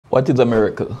What is a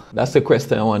miracle? That's the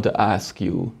question I want to ask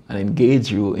you and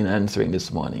engage you in answering this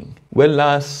morning. When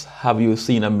last have you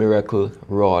seen a miracle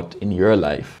wrought in your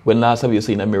life? When last have you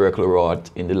seen a miracle wrought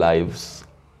in the lives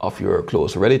of your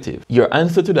close relative? Your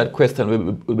answer to that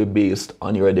question will be based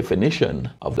on your definition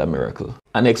of the miracle.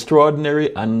 An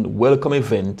extraordinary and welcome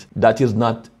event that is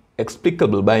not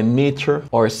explicable by nature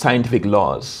or scientific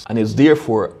laws and is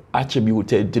therefore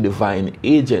attributed to divine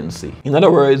agency. In other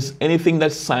words, anything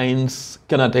that science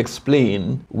cannot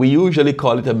explain, we usually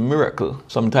call it a miracle,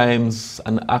 sometimes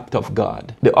an act of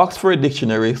God. The Oxford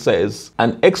Dictionary says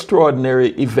an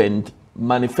extraordinary event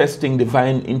manifesting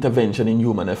divine intervention in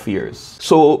human affairs.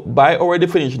 So by our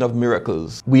definition of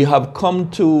miracles, we have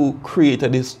come to create a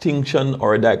distinction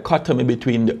or a dichotomy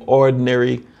between the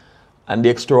ordinary and the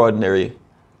extraordinary,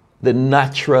 the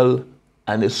natural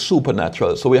and the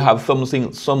supernatural. So we have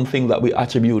something that we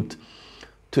attribute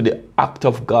to the act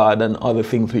of God and other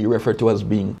things we refer to as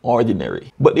being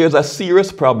ordinary. But there's a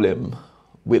serious problem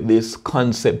with this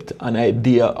concept and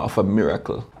idea of a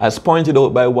miracle. As pointed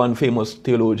out by one famous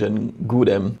theologian,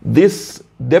 Grudem, this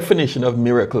definition of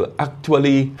miracle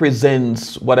actually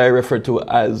presents what I refer to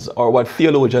as, or what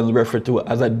theologians refer to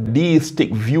as, a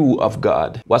deistic view of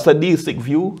God. What's a deistic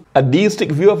view? A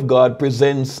deistic view of God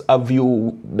presents a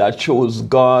view that shows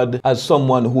God as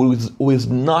someone who is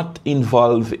not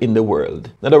involved in the world.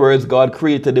 In other words, God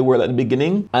created the world at the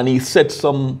beginning and he set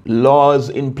some laws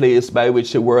in place by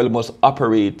which the world must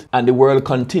operate, and the world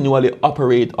continually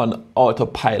operate on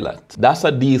autopilot. That's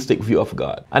a deistic view of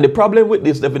God. And the problem with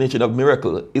this definition of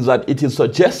miracle is that it is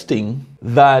suggesting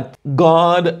that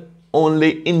God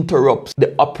only interrupts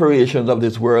the operations of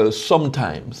this world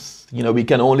sometimes. You know, we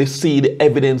can only see the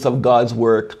evidence of God's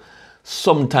work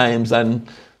sometimes, and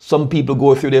some people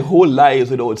go through their whole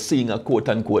lives without seeing a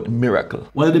quote-unquote miracle.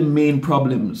 One of the main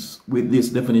problems with this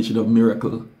definition of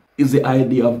miracle is the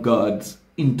idea of God's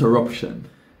interruption.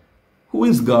 Who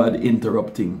is God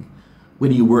interrupting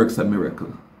when he works a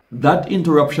miracle? That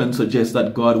interruption suggests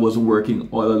that God was working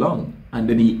all along, and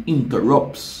then he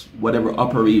interrupts whatever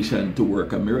operation to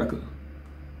work a miracle.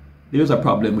 There's a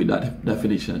problem with that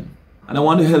definition. And I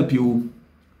want to help you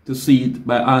to see it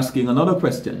by asking another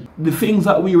question. The things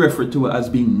that we refer to as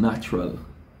being natural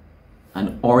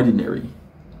and ordinary,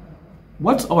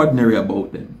 what's ordinary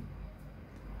about them?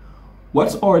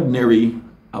 What's ordinary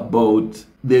about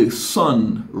the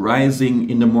sun rising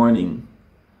in the morning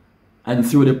and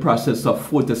through the process of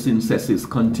photosynthesis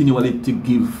continually to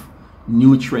give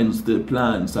nutrients to the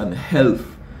plants and health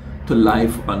to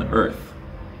life on earth?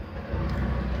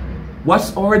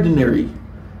 What's ordinary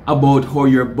about how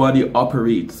your body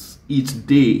operates each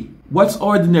day? What's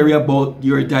ordinary about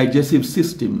your digestive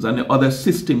systems and the other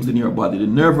systems in your body, the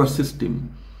nervous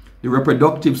system, the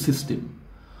reproductive system?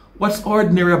 What's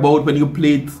ordinary about when you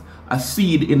place a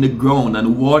seed in the ground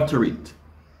and water it?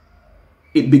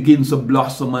 It begins to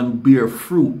blossom and bear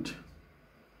fruit.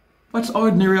 What's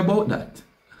ordinary about that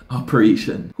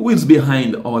operation? Who is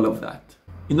behind all of that?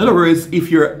 In other words, if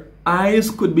your eyes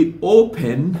could be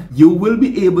open, you will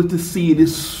be able to see the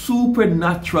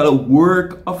supernatural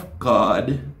work of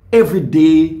God every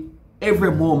day,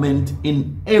 every moment,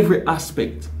 in every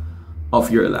aspect of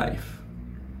your life.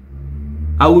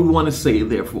 I would want to say,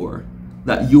 therefore,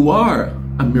 that you are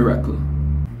a miracle.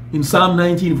 In Psalm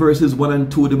 19 verses 1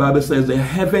 and 2, the Bible says, the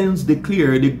heavens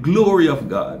declare the glory of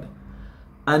God,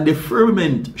 and the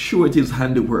firmament sheweth his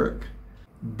handiwork.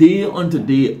 Day unto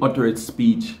day uttereth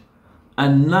speech,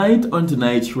 and night unto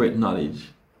night sheweth knowledge.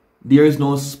 There is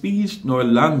no speech nor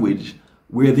language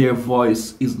where their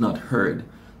voice is not heard.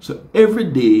 So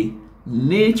every day,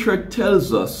 nature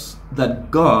tells us that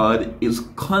God is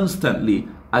constantly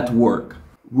at work.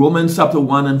 Romans chapter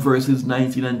 1 and verses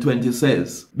 19 and 20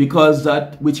 says, because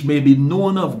that which may be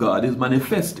known of God is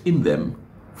manifest in them,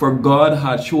 for God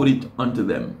hath showed it unto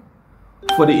them.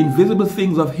 For the invisible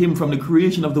things of him from the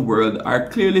creation of the world are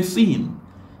clearly seen,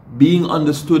 being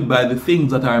understood by the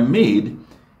things that are made,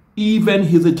 even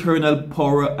his eternal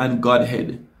power and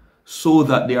Godhead, so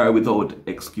that they are without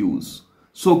excuse.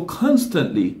 So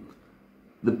constantly,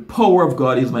 the power of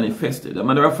God is manifested. As a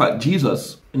matter of fact,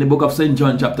 Jesus, in the book of St.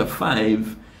 John chapter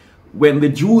 5, when the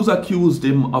Jews accused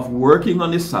him of working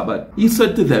on the Sabbath, he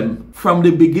said to them, from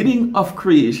the beginning of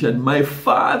creation, my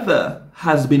Father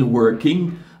has been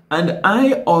working, and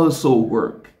I also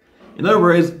work. In other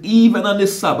words, even on the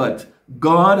Sabbath,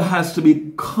 God has to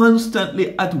be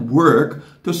constantly at work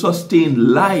to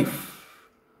sustain life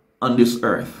on this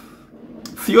earth.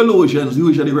 Theologians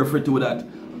usually refer to that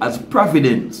as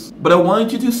providence. But I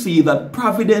want you to see that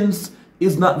providence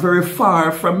is not very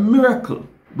far from miracle.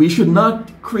 We should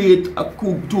not create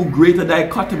too great a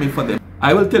dichotomy for them.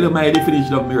 I will tell you my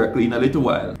definition of miracle in a little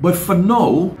while. But for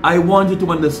now, I want you to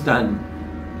understand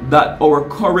that our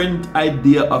current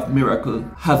idea of miracle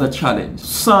has a challenge.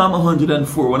 Psalm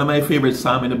 104, one of my favorite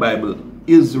psalms in the Bible,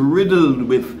 is riddled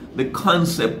with the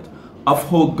concept of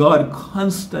how God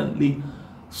constantly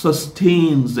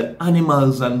sustains the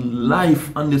animals and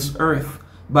life on this earth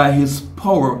by his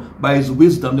power, by his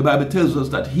wisdom. The Bible tells us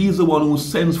that he's the one who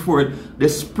sends forth the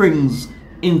springs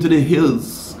into the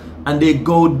hills, and they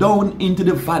go down into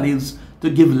the valleys to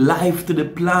give life to the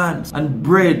plants and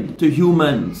bread to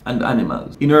humans and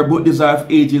animals. In her book Desire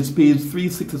of Ages, page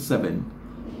 367,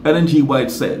 Ellen G. White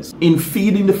says, in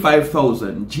feeding the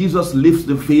 5,000, Jesus lifts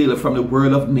the veil from the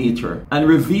world of nature and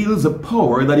reveals a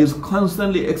power that is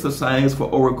constantly exercised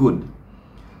for our good.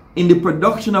 In the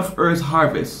production of Earth's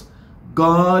harvest,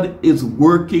 God is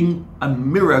working a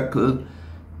miracle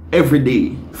every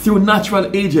day through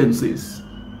natural agencies.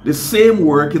 The same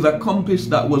work is accomplished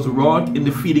that was wrought in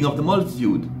the feeding of the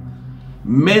multitude.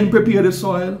 Men prepare the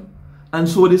soil and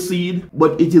sow the seed,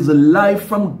 but it is a life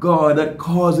from God that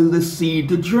causes the seed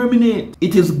to germinate.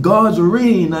 It is God's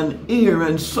rain and air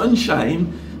and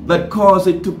sunshine that cause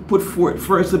it to put forth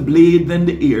first the blade, then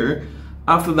the ear,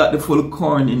 after that the full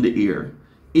corn in the ear.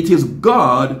 It is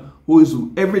God who is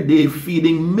every day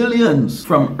feeding millions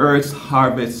from Earth's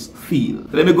harvest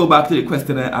field. Let me go back to the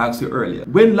question I asked you earlier.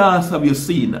 When last have you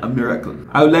seen a miracle?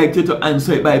 I would like you to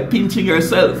answer it by pinching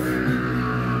yourself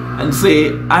and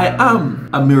say, I am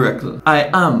a miracle. I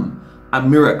am a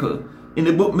miracle. In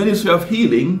the book Ministry of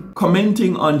Healing,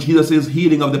 commenting on Jesus'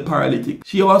 healing of the paralytic,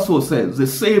 she also says, the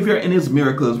Savior in his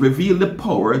miracles revealed the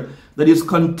power that is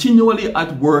continually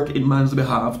at work in man's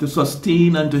behalf to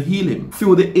sustain and to heal him.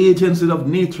 Through the agencies of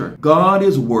nature, God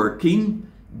is working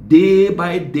day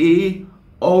by day,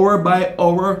 hour by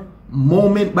hour,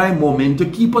 moment by moment to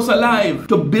keep us alive,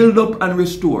 to build up and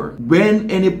restore. When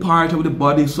any part of the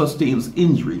body sustains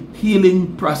injury,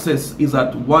 healing process is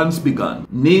at once begun.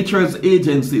 Nature's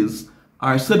agencies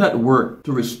are set at work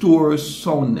to restore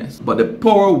soundness, but the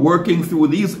power working through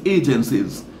these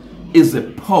agencies is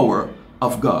the power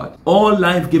of God. All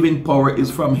life-giving power is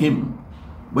from him.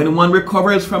 When one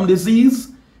recovers from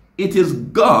disease, it is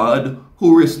God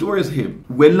who restores him.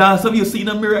 When last have you seen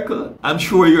a miracle? I'm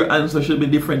sure your answer should be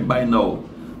different by now.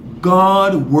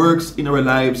 God works in our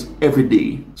lives every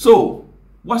day. So,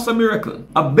 what's a miracle?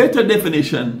 A better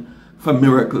definition for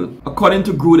miracle, according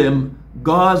to Grudem,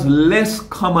 God's less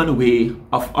common way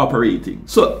of operating.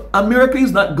 So, a miracle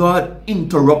is not God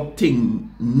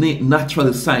interrupting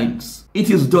natural science. It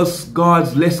is just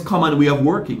God's less common way of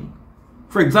working.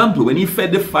 For example, when he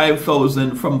fed the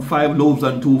 5,000 from 5 loaves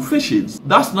and 2 fishes,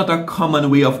 that's not a common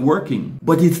way of working,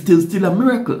 but it's still a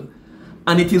miracle.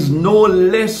 And it is no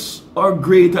less or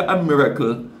greater a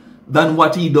miracle than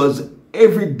what he does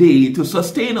every day to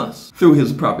sustain us through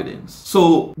his providence.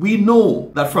 So we know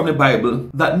that from the Bible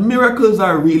that miracles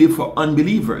are really for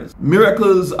unbelievers.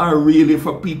 Miracles are really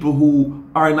for people who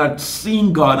are not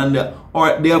seeing God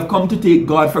or they have come to take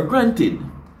God for granted.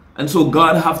 And so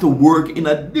God have to work in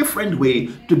a different way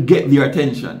to get their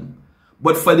attention.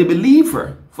 But for the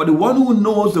believer, for the one who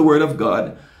knows the word of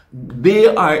God, they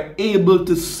are able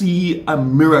to see a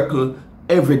miracle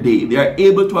every day. They are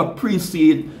able to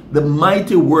appreciate the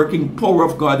mighty working power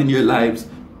of God in their lives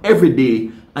every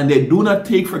day. And they do not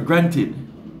take for granted.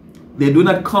 They do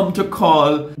not come to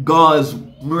call God's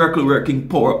miracle working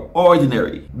power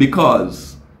ordinary,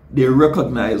 because they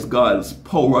recognize God's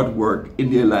power at work in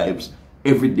their lives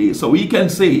every day. So we can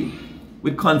say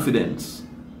with confidence,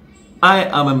 I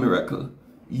am a miracle.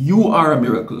 You are a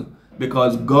miracle,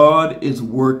 because God is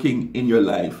working in your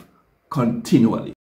life continually.